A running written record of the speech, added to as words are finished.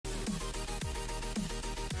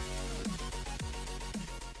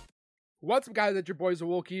What's up, guys? It's your boy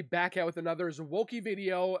Zawolki back out with another Zawolki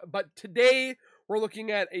video. But today we're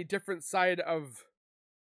looking at a different side of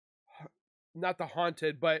not the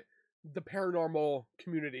haunted, but the paranormal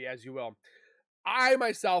community, as you will. I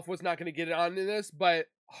myself was not going to get on in this, but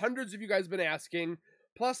hundreds of you guys have been asking.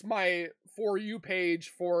 Plus, my For You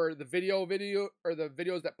page for the video or the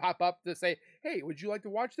videos that pop up to say, "Hey, would you like to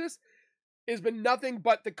watch this?" has been nothing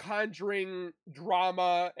but the Conjuring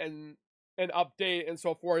drama and an update and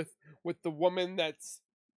so forth with the woman that's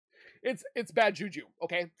it's bad juju.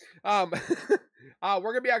 Okay. We're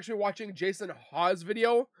gonna be actually watching Jason Hawes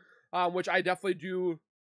video, which I definitely do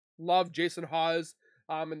love Jason Hawes,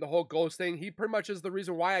 and the whole ghost thing. He pretty much is the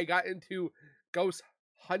reason why I got into ghost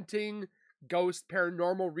hunting, ghost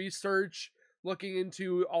paranormal research, looking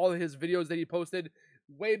into all of his videos that he posted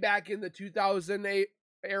way back in the 2008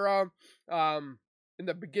 era, in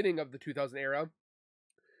the beginning of the 2000 era.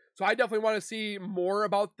 So I definitely want to see more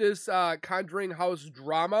about this Conjuring House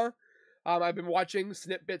drama. I've been watching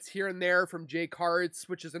snippets here and there from Jay Carts,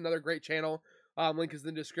 which is another great channel. Link is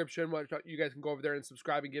in the description. You guys can go over there and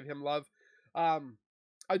subscribe and give him love.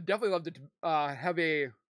 I'd definitely love to have a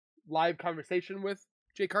live conversation with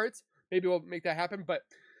Jay Carts. Maybe we'll make that happen. But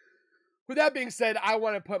with that being said, I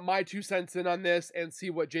want to put my 2 cents in on this and see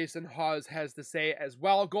what Jason Hawes has to say as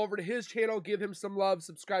well. Go over to his channel, give him some love,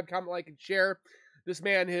 subscribe, comment, like, and share. This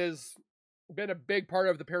man has been a big part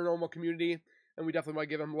of the paranormal community, and we definitely want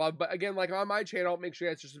to give him love. But again, like on my channel, make sure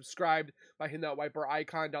you guys are subscribed by hitting that white bar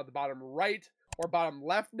icon down the bottom right or bottom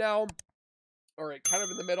left now, or kind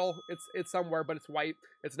of in the middle. It's somewhere, but it's white.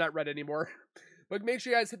 It's not red anymore. But make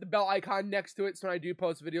sure you guys hit the bell icon next to it, so when I do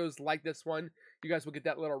post videos like this one, you guys will get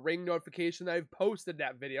that little ring notification that I've posted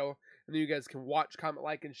that video, and then you guys can watch, comment,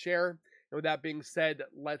 like, and share. And with that being said,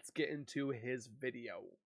 let's get into his video.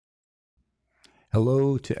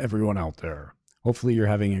 Hello to everyone out there. Hopefully you're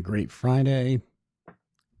having a great Friday.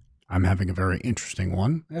 I'm having a very interesting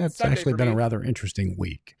one. It's actually been a rather interesting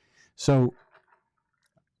week. So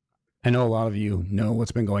I know a lot of you know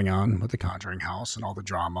what's been going on with the Conjuring House and all the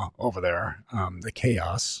drama over there, the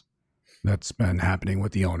chaos that's been happening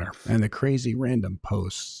with the owner and the crazy random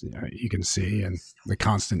posts you can see and the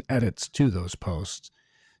constant edits to those posts.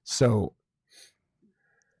 So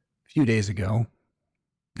a few days ago,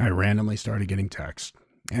 I randomly started getting texts,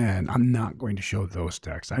 and I'm not going to show those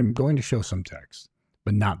texts. I'm going to show some texts,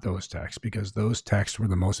 but not those texts, because those texts were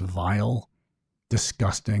the most vile,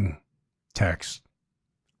 disgusting texts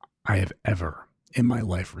I have ever in my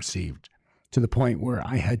life received, to the point where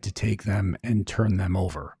I had to take them and turn them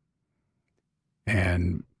over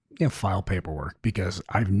and file paperwork, because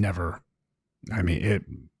I've never,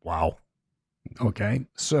 wow. Okay.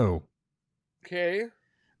 So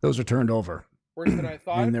those are turned over. Worse than I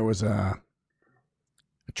thought. And there was a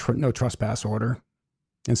no trespass order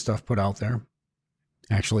and stuff put out there.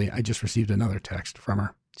 Actually, I just received another text from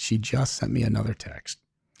her. She just sent me another text.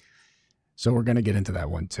 So we're going to get into that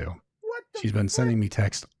one too. She's been sending me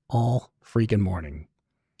texts all freaking morning.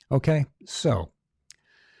 Okay, so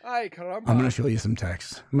I'm going to show you some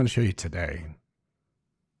texts. I'm going to show you today.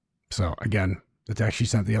 So again, the text she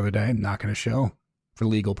sent the other day, I'm not going to show for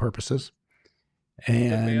legal purposes.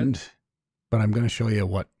 But I'm going to show you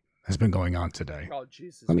what has been going on today. Oh,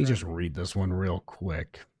 Jesus. Let me just read this one real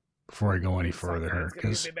quick before I go any further here,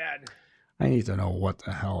 because I need to know what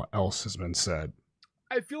the hell else has been said.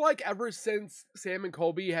 I feel like ever since Sam and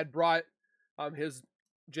Colby had brought his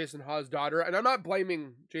Jason Hawes' daughter, and I'm not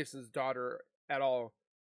blaming Jason's daughter at all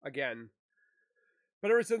again,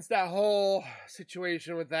 but ever since that whole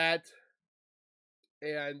situation with that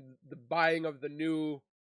and the buying of the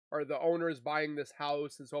owners buying this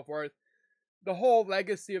house and so forth, the whole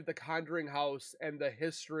legacy of the Conjuring House and the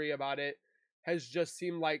history about it has just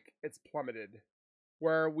seemed like it's plummeted.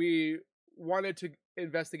 Where we wanted to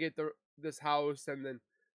investigate this house, and then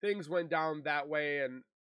things went down that way, and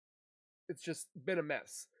it's just been a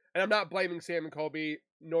mess. And I'm not blaming Sam and Colby,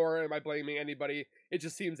 nor am I blaming anybody. It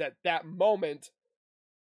just seems at that moment,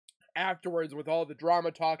 afterwards, with all the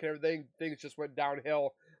drama talk and everything, things just went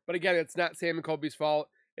downhill. But again, it's not Sam and Colby's fault.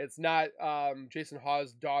 It's not Jason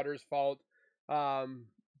Hawes' daughter's fault.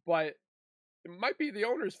 But it might be the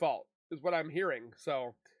owner's fault, is what I'm hearing.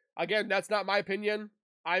 So again, that's not my opinion.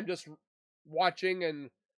 I'm just watching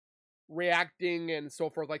and reacting and so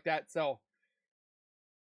forth like that. So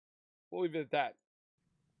we'll leave it at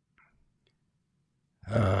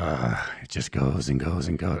that. It just goes and goes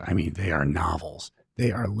and goes. I mean, they are novels.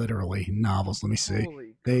 They are literally novels. Let me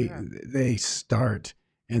see. They start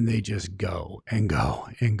and they just go and go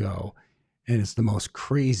and go. And it's the most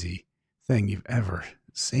crazy thing you've ever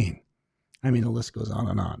seen. I mean, the list goes on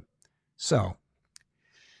and on. So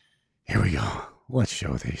Here we go. Let's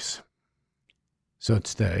show these. So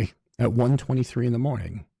today at 1:23 in the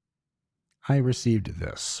morning, I received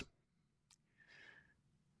this.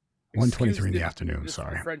 1:23 in the afternoon,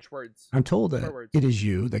 sorry. French words. I'm told that it is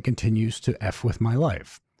you that continues to F with my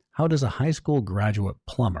life. How does a high school graduate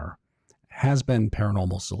plumber, has been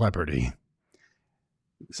paranormal celebrity,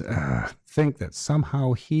 think that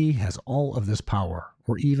somehow he has all of this power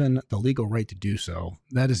or even the legal right to do so?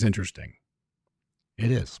 That is interesting.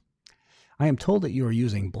 It is. I am told that you are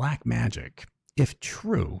using black magic. If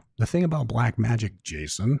true, the thing about black magic,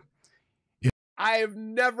 Jason... I've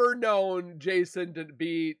never known Jason to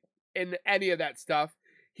be in any of that stuff.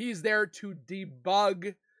 He's there to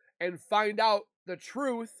debug and find out the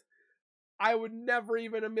truth. I would never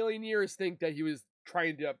even a million years think that he was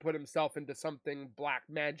trying to put himself into something black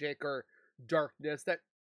magic or darkness.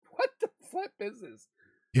 What the flip is this?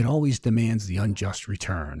 It always demands the unjust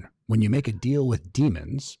return. When you make a deal with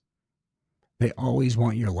demons, they always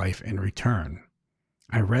want your life in return.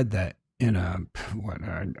 I read that in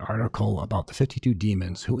an article about the 52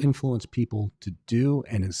 demons who influence people to do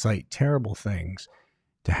and incite terrible things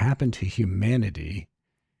to happen to humanity,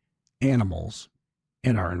 animals,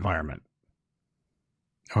 and our environment.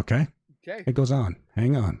 Okay? Okay. It goes on.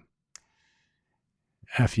 Hang on.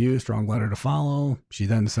 F.U., strong letter to follow. She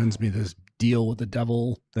then sends me this deal with the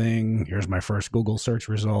devil thing. Here's my first Google search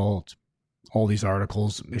result. All these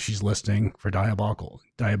articles she's listing for diabolical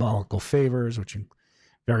favors, which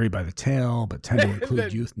vary by the tale, but tend to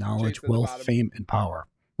include youth, knowledge, wealth, fame, and power.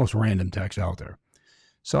 Most random text out there.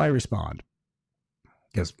 So I respond.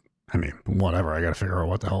 Because, whatever. I got to figure out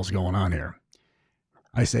what the hell's going on here.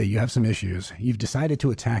 I say, you have some issues. You've decided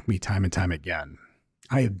to attack me time and time again.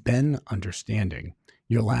 I have been understanding.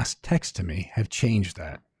 Your last text to me have changed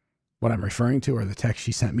that. What I'm referring to are the texts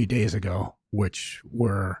she sent me days ago, which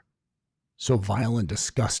were so vile and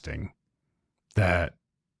disgusting that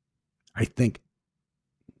I think,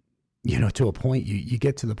 to a point, you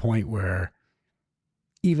get to the point where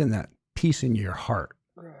even that peace in your heart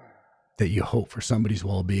that you hope for somebody's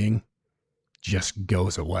well-being just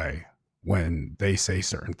goes away when they say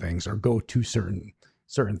certain things or go to certain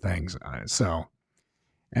things. So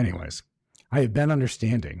anyways, I have been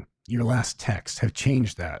understanding. Your last texts have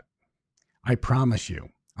changed that. I promise you,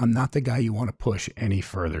 I'm not the guy you want to push any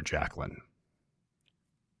further, Jacqueline.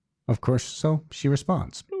 Of course, so she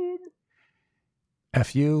responds.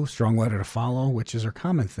 F.U., strong letter to follow, which is her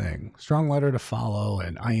common thing. Strong letter to follow,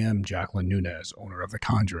 and I am Jacqueline Nunez, owner of the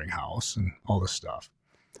Conjuring House, and all this stuff.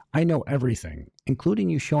 I know everything, including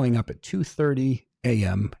you showing up at 2:30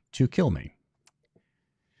 a.m. to kill me.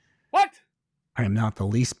 What? I am not the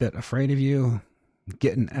least bit afraid of you.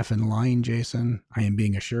 Get an effing line, Jason. I am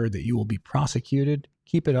being assured that you will be prosecuted.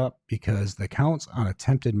 Keep it up because the counts on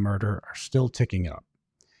attempted murder are still ticking up.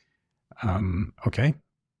 Okay.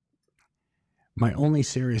 My only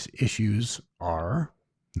serious issues are,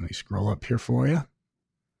 let me scroll up here for you.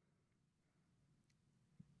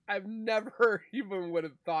 I've never even would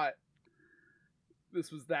have thought this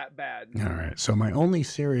was that bad. All right. So my only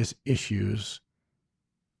serious issues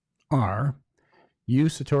are you,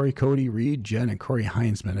 Satori, Cody, Reed, Jen, and Corey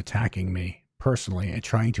Heinzman attacking me personally and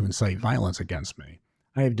trying to incite violence against me.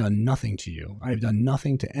 I have done nothing to you. I have done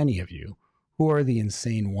nothing to any of you. Who are the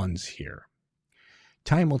insane ones here?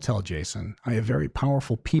 Time will tell, Jason. I have very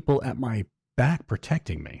powerful people at my back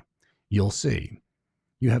protecting me. You'll see.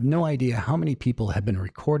 You have no idea how many people have been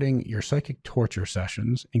recording your psychic torture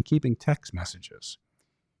sessions and keeping text messages.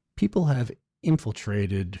 People have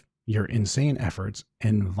infiltrated your insane efforts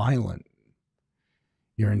and violent.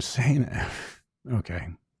 Okay.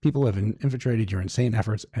 People have infiltrated your insane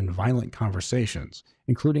efforts and violent conversations,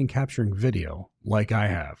 including capturing video, like I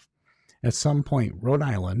have. At some point, Rhode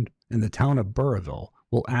Island and the town of Burrillville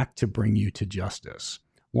will act to bring you to justice.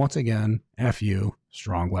 Once again, F.U.,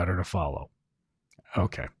 strong letter to follow.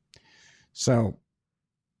 Okay. So,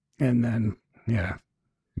 and then, yeah,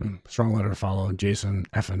 strong letter to follow, Jason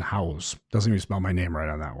effing Hawes. Doesn't even spell my name right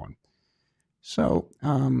on that one. So,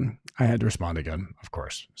 I had to respond again, of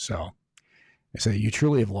course. So, I say, you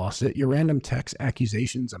truly have lost it. Your random texts,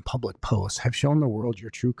 accusations, and public posts have shown the world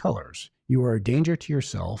your true colors. You are a danger to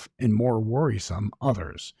yourself and more worrisome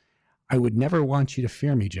others. I would never want you to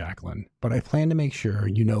fear me, Jacqueline, but I plan to make sure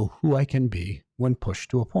you know who I can be when pushed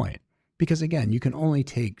to a point. Because again, you can only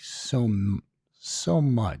take so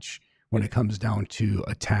much when it comes down to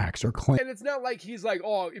attacks or claims. And it's not like he's like,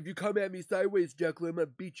 oh, if you come at me sideways, Jacqueline, I'm going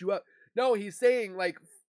to beat you up. No, he's saying like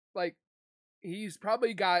he's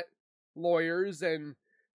probably got lawyers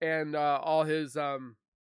and all his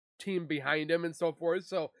team behind him and so forth.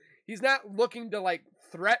 So he's not looking to like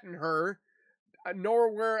threaten her.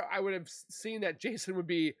 nor where I would have seen that Jason would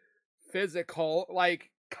be physical. Like,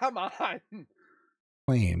 come on.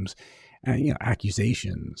 Claims,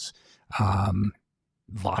 accusations,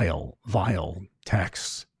 vile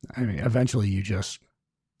texts. I mean, eventually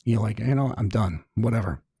I'm done.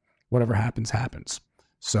 Whatever happens.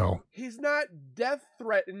 So he's not death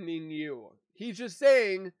threatening you. He's just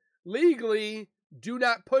saying legally, do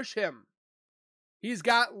not push him. He's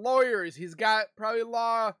got lawyers. He's got probably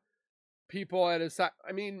law people at his side.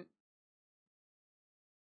 I mean,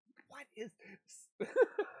 what is this?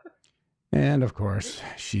 And of course,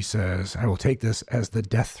 she says, I will take this as the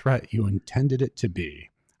death threat you intended it to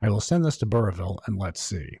be. I will send this to Burrillville and let's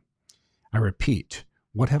see. I repeat,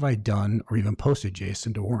 what have I done or even posted,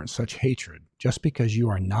 Jason, to warrant such hatred? Just because you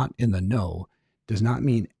are not in the know does not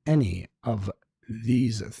mean any of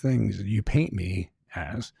these things you paint me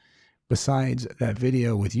as. Besides, that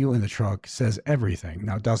video with you in the truck says everything,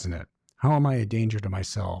 now doesn't it? How am I a danger to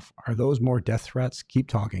myself? Are those more death threats? Keep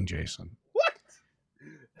talking, Jason. What?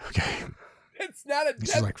 Okay. It's not a death threat.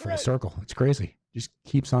 This is like full circle. It's crazy. Just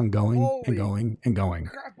keeps on going and going and going.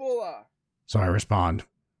 Crapola. So I respond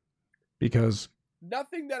because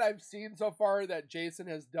nothing that I've seen so far that Jason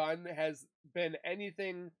has done has been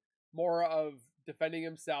anything more of defending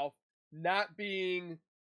himself, not being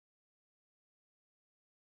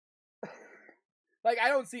like, I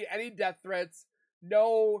don't see any death threats,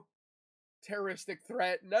 no terroristic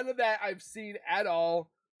threat, none of that I've seen at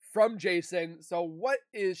all from Jason. So what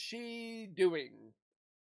is she doing?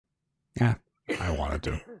 Yeah, I wanted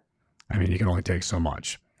to. I mean, you can only take so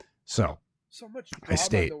much. So much I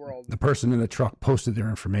state, in the world. The person in the truck posted their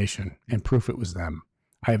information and proof it was them.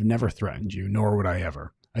 I have never threatened you, nor would I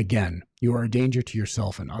ever. Again, you are a danger to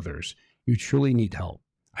yourself and others. You truly need help.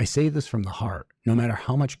 I say this from the heart. No matter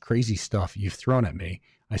how much crazy stuff you've thrown at me,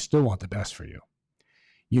 I still want the best for you.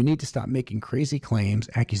 You need to stop making crazy claims,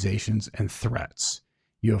 accusations, and threats.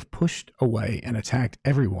 You have pushed away and attacked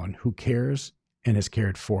everyone who cares and has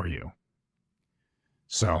cared for you.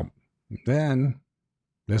 So then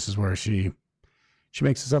this is where she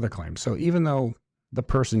makes this other claim. So even though the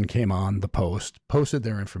person came on the post, posted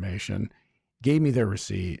their information, gave me their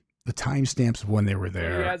receipt, the timestamps of when they were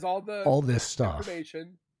there, he has all this stuff.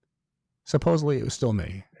 Information. Supposedly it was still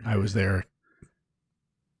me. I was there,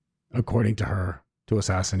 according to her, to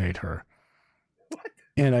assassinate her. What?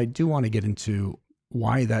 And I do want to get into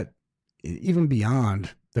why that, even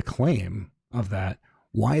beyond the claim of that,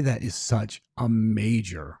 why that is such a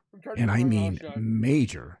major, and I mean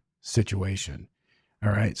major situation.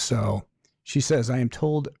 All right. So she says, I am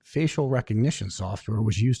told facial recognition software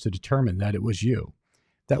was used to determine that it was you.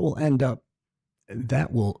 That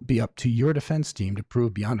will be up to your defense team to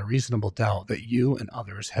prove beyond a reasonable doubt that you and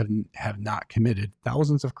others have not committed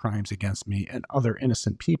thousands of crimes against me and other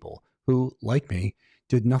innocent people who, like me,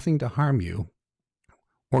 did nothing to harm you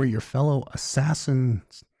or your fellow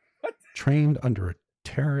assassins trained under a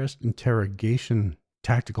terrorist interrogation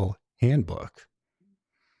tactical handbook.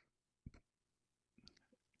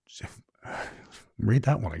 Read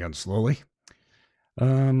that one again slowly.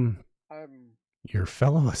 Your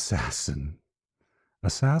fellow assassins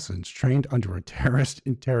trained under a terrorist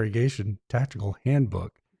interrogation tactical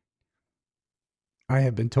handbook. I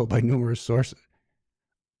have been told by numerous sources.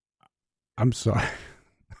 I'm sorry.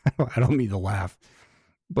 I don't mean to laugh,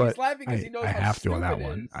 but I have to on that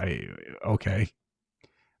one. Okay.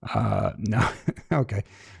 Now, okay.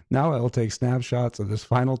 Now I will take snapshots of this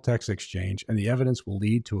final text exchange, and the evidence will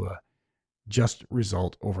lead to a just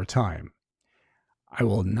result over time. I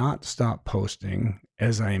will not stop posting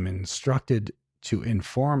as I am instructed to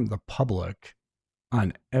inform the public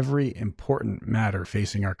on every important matter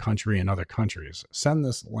facing our country and other countries. Send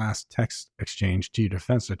this last text exchange to your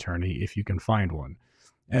defense attorney if you can find one.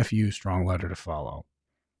 FU, strong letter to follow.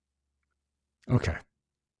 Okay.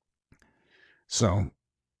 So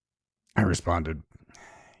I responded,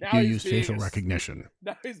 now you use facial recognition.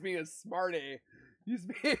 Now he's being a smarty. He's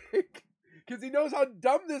being, because he knows how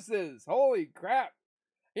dumb this is. Holy crap.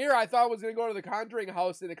 Here, I thought I was going to go to the Conjuring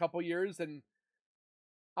House in a couple years, and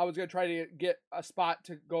I was going to try to get a spot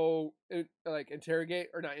to go, like, interrogate,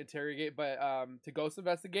 or not interrogate, but to ghost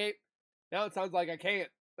investigate. Now it sounds like I can't.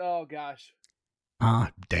 Oh, gosh.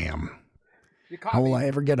 Ah, damn. How will I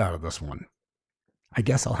ever get out of this one? I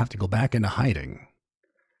guess I'll have to go back into hiding.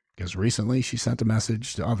 Because recently she sent a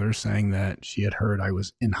message to others saying that she had heard I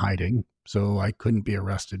was in hiding, so I couldn't be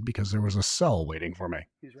arrested because there was a cell waiting for me.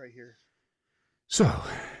 He's right here. So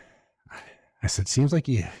I said, seems like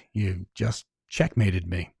you just checkmated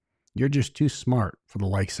me. You're just too smart for the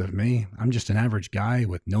likes of me. I'm just an average guy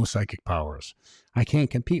with no psychic powers. I can't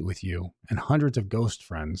compete with you and hundreds of ghost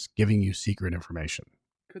friends giving you secret information.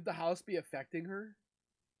 Could the house be affecting her?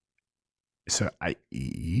 So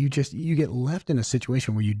you get left in a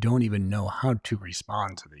situation where you don't even know how to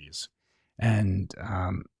respond to these. And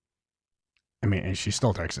I mean, and she's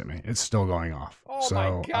still texting me. It's still going off. Oh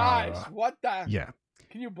my gosh. What the? Yeah.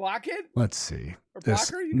 Can you block it? Let's see. Or This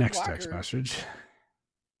block her? You next block text her. message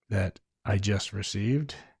that I just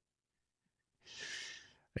received.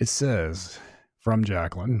 It says, from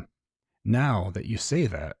Jacqueline, now that you say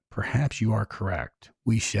that, perhaps you are correct.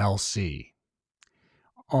 We shall see.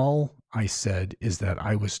 All I said is that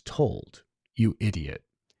I was told, you idiot,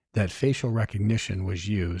 that facial recognition was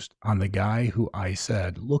used on the guy who I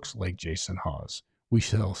said looks like Jason Hawes. We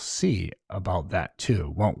shall see about that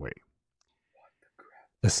too, won't we?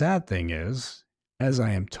 The sad thing is, as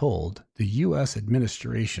I am told, the U.S.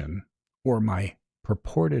 administration, or my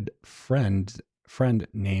purported friend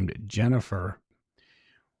named Jennifer,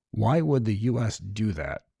 why would the U.S. do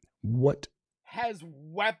that? What has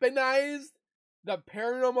weaponized the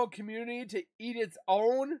paranormal community to eat its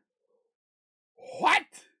own? What?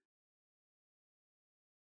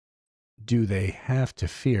 Do they have to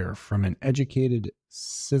fear from an educated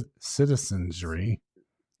citizenry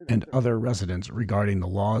and other residents regarding the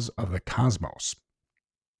laws of the cosmos?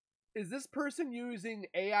 Is this person using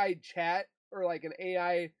AI chat or like an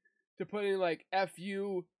AI to put in like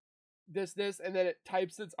FU this and then it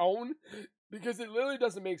types its own? Because it literally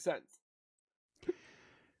doesn't make sense.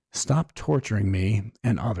 Stop torturing me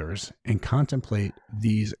and others and contemplate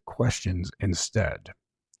these questions instead.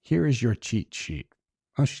 Here is your cheat sheet.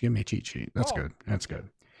 Oh, she's giving me a cheat sheet. That's good. That's good.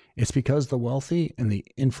 It's because the wealthy and the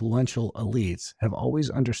influential elites have always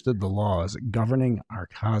understood the laws governing our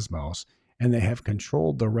cosmos, and they have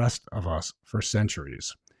controlled the rest of us for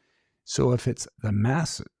centuries. So if the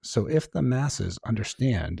masses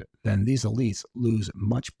understand, then these elites lose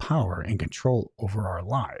much power and control over our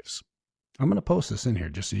lives. I'm going to post this in here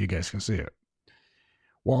just so you guys can see it.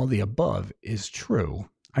 While the above is true,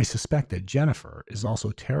 I suspect that Jennifer is also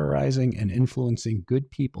terrorizing and influencing good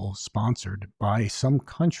people sponsored by some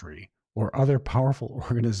country or other powerful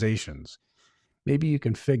organizations. Maybe you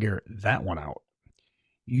can figure that one out.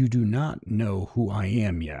 You do not know who I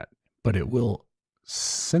am yet, but it will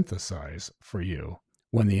synthesize for you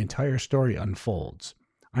when the entire story unfolds.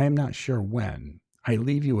 I am not sure when. I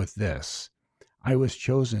leave you with this. I was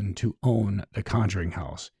chosen to own the Conjuring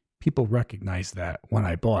House. People recognized that when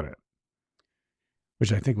I bought it.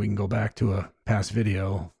 Which I think we can go back to a past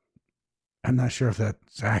video. I'm not sure if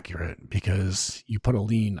that's accurate because you put a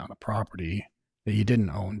lien on a property that you didn't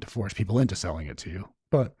own to force people into selling it to you.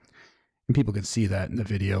 But and people could see that in the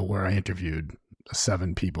video where I interviewed the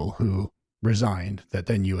 7 people who resigned that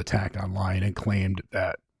then you attacked online and claimed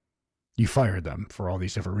that you fired them for all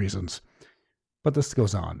these different reasons. But this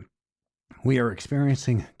goes on. We are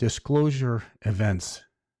experiencing disclosure events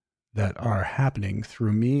that are happening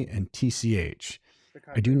through me and TCH.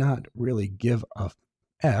 I do not really give a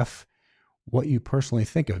F what you personally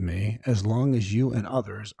think of me as long as you and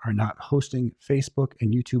others are not hosting Facebook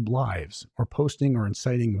and YouTube lives or posting or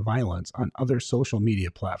inciting violence on other social media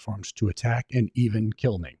platforms to attack and even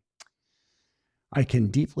kill me. I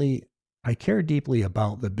care deeply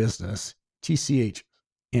about the business, TCH,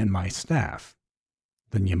 and my staff.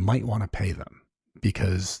 Then you might want to pay them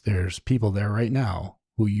because there's people there right now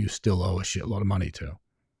who you still owe a shitload of money to.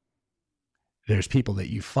 There's people that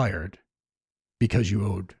you fired because you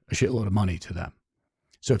owed a shitload of money to them.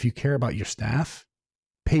 So if you care about your staff,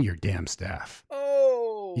 pay your damn staff.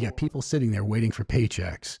 Oh. You got people sitting there waiting for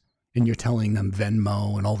paychecks and you're telling them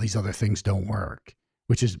Venmo and all these other things don't work,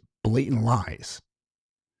 which is blatant lies.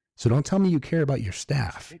 So don't tell me you care about your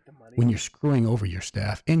staff when you're screwing over your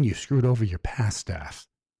staff and you screwed over your past staff.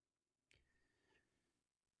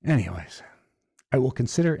 Anyways, I will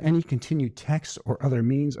consider any continued texts or other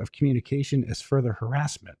means of communication as further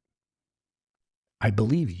harassment. I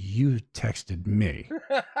believe you texted me.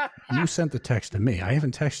 You sent the text to me. I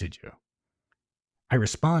haven't texted you. I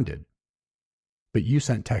responded, but you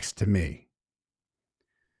sent text to me.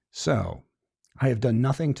 So, I have done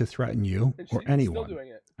nothing to threaten you or anyone.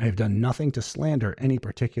 I have done nothing to slander any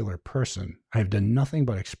particular person. I have done nothing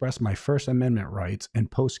but express my First Amendment rights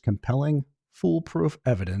and post compelling, foolproof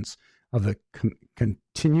evidence of the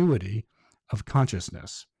continuity of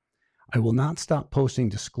consciousness. I will not stop posting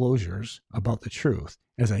disclosures about the truth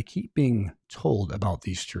as I keep being told about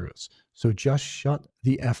these truths. So just shut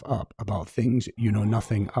the F up about things you know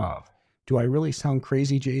nothing of. Do I really sound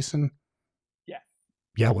crazy, Jason? Yeah.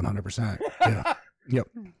 Yeah, 100%. Yeah. Yep.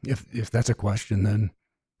 If that's a question, then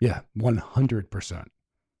Yeah, 100%.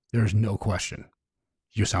 There's no question.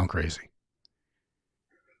 You sound crazy.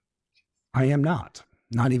 I am not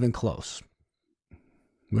even close,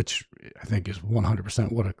 which I think is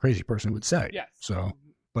 100% what a crazy person would say. Yes. So,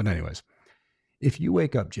 but anyways, if you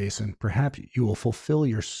wake up, Jason, perhaps you will fulfill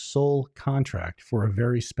your soul contract for a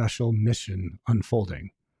very special mission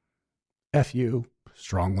unfolding. F you,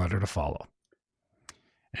 strong letter to follow.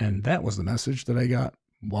 And that was the message that I got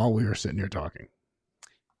while we were sitting here talking.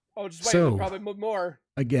 Oh, just wait, so, probably more.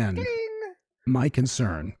 Again, Ding! My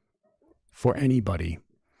concern for anybody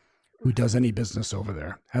who does any business over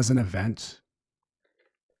there, has an event,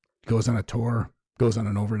 goes on a tour, goes on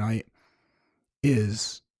an overnight,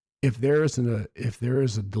 is if there is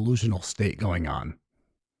a delusional state going on,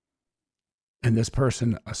 and this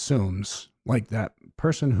person assumes, like that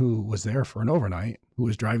person who was there for an overnight, who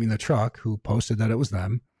was driving the truck, who posted that it was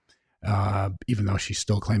them, even though she's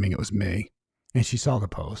still claiming it was me, and she saw the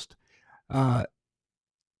post.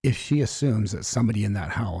 If she assumes that somebody in that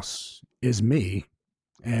house is me,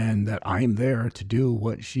 and that I'm there to do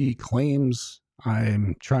what she claims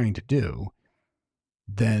I'm trying to do,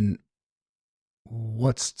 then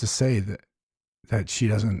what's to say that she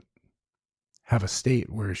doesn't have a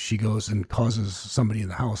state where she goes and causes somebody in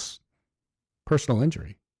the house personal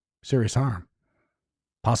injury, serious harm,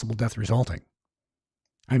 possible death resulting?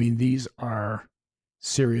 I mean, these are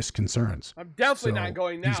serious concerns. I'm definitely not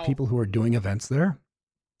going now. These people who are doing events there,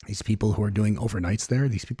 these people who are doing overnights there,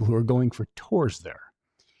 these people who are going for tours there,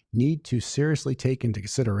 need to seriously take into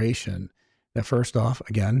consideration that, first off,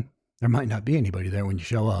 again, there might not be anybody there when you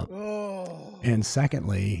show up. Oh. And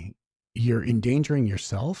secondly, you're endangering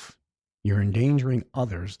yourself. You're endangering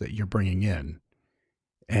others that you're bringing in.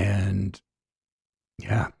 And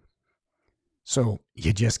yeah, so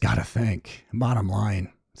you just got to think, bottom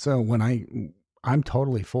line. So when I'm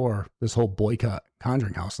totally for this whole boycott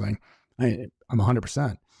Conjuring House thing, I'm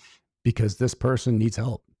 100%, because this person needs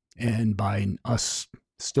help. And by us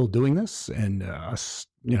still doing this, and us,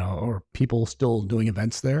 or people still doing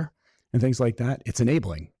events there and things like that, it's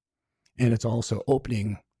enabling. And it's also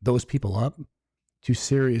opening those people up to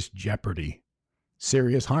serious jeopardy,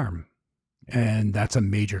 serious harm. And that's a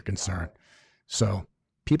major concern. So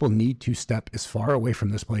people need to step as far away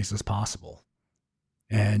from this place as possible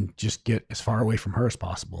and just get as far away from her as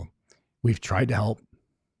possible. We've tried to help.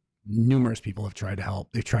 Numerous people have tried to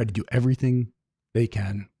help. They've tried to do everything they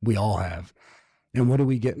can. We all have. And what do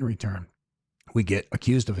we get in return? We get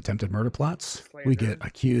accused of attempted murder plots. Slander. We get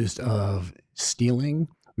accused of stealing.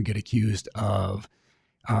 We get accused of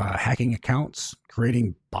hacking accounts,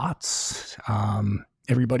 creating bots.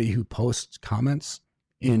 Everybody who posts comments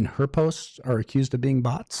in her posts are accused of being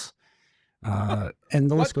bots. And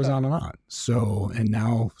the list goes on and on. So, and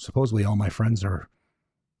now supposedly all my friends are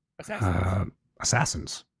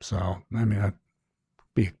assassins. So, I mean, that'd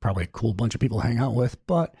be probably a cool bunch of people to hang out with.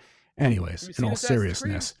 But anyways, in all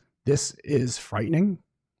seriousness, this is frightening.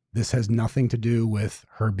 This has nothing to do with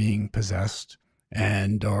her being possessed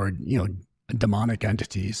or demonic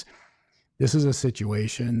entities. This is a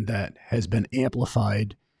situation that has been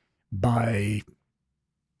amplified by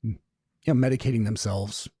medicating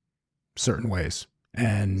themselves certain ways.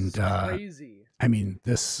 And crazy. I mean,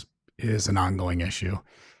 this is an ongoing issue,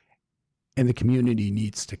 and the community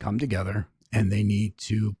needs to come together, and they need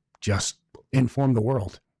to just inform the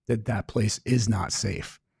world that that place is not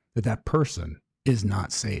safe, that person is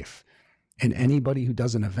not safe. And anybody who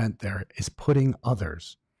does an event there is putting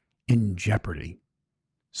others in jeopardy.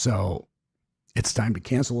 So it's time to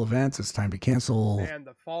cancel events. It's time to cancel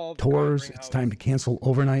tours. It's time to cancel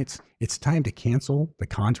overnights. It's time to cancel the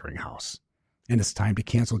Conjuring House. And it's time to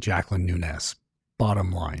cancel Jacqueline Nunez.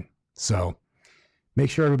 Bottom line. So make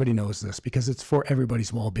sure everybody knows this, because it's for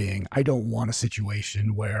everybody's well-being. I don't want a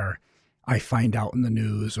situation where I find out in the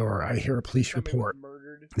news or I hear a police report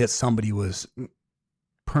that somebody was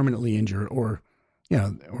permanently injured or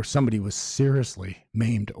somebody was seriously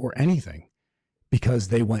maimed or anything because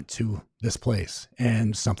they went to this place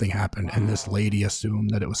and something happened. Wow. And this lady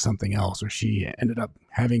assumed that it was something else, or she ended up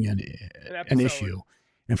having an issue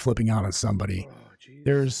and flipping out on somebody. Oh,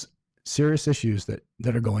 there's serious issues that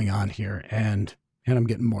are going on here, and I'm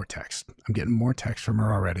getting more text. I'm getting more text from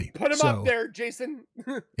her already. Put him up there, Jason.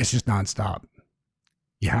 It's just nonstop.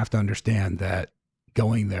 You have to understand that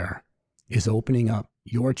going there is opening up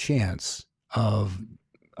your chance of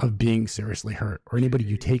being seriously hurt, or anybody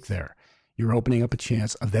you take there. You're opening up a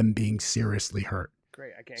chance of them being seriously hurt.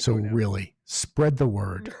 Great, I can't. So really, spread the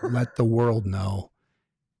word. Let the world know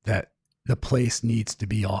that the place needs to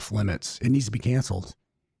be off limits. It needs to be canceled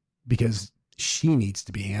because she needs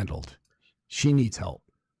to be handled. She needs help.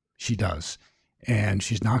 She does. and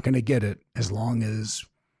she's not going to get it as long as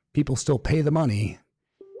people still pay the money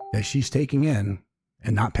that she's taking in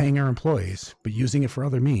and not paying her employees, but using it for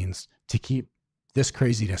other means to keep this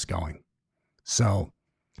craziness going. So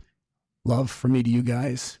love from me to you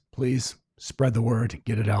guys. Please spread the word,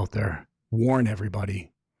 get it out there, warn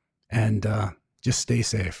everybody, and just stay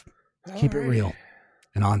safe. Keep it real,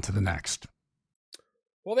 and on to the next.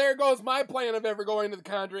 Well, there goes my plan of ever going to the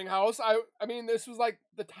Conjuring House. I mean, this was like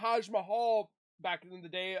the Taj Mahal back in the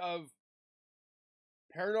day of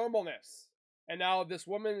paranormalness. And now this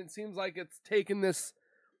woman, it seems like it's taken this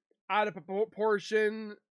out of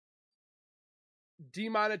proportion,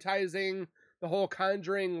 demonetizing the whole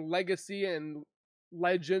Conjuring legacy and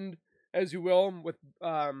legend, as you will, with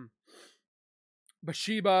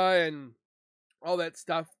Bathsheba and all that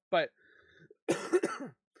stuff. But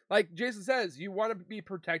like Jason says, you want to be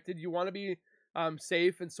protected, you want to be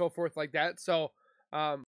safe and so forth like that. So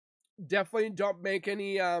definitely don't make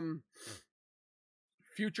any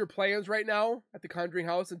future plans right now at the Conjuring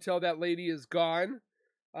House until that lady is gone.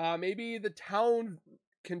 Maybe the town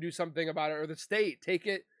can do something about it, or the state. Take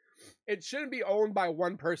it. It shouldn't be owned by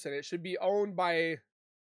one person. It should be owned by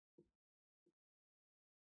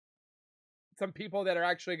some people that are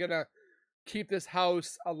actually going to keep this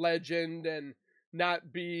house a legend and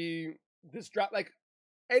not be this drop like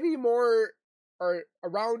anymore, or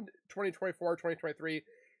around 2024, 2023.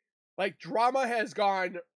 Like, drama has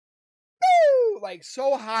gone like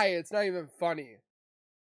so high, it's not even funny.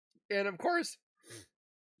 And of course,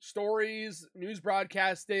 stories, news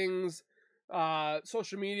broadcastings,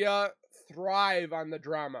 social media thrive on the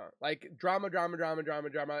drama. Like, drama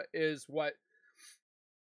is what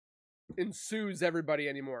ensues everybody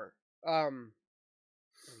anymore. I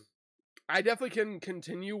definitely can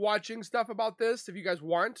continue watching stuff about this if you guys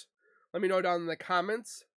want. Let me know down in the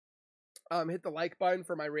comments. Hit the like button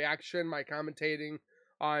for my reaction, my commentating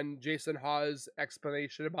on Jason Hawes'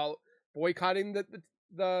 explanation about boycotting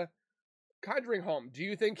the Conjuring home. Do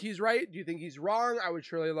you think he's right? Do you think he's wrong? I would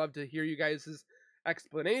surely love to hear you guys'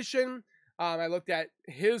 explanation. I looked at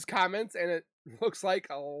his comments, and it looks like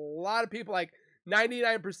a lot of people, like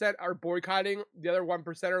 99% are boycotting. The other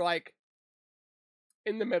 1% are like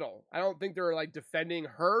in the middle. I don't think they're like defending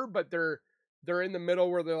her, but they're in the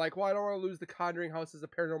middle where they're like, well, I don't want to lose the Conjuring House as a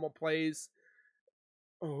paranormal place.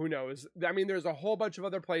 Oh, who knows? I mean, there's a whole bunch of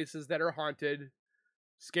other places that are haunted,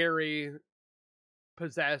 scary,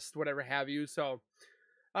 possessed, whatever have you. So,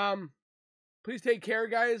 please take care,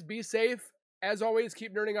 guys. Be safe. As always,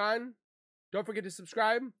 keep nerding on. Don't forget to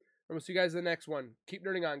subscribe, and we'll see you guys in the next one. Keep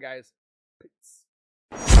nerding on, guys. Peace.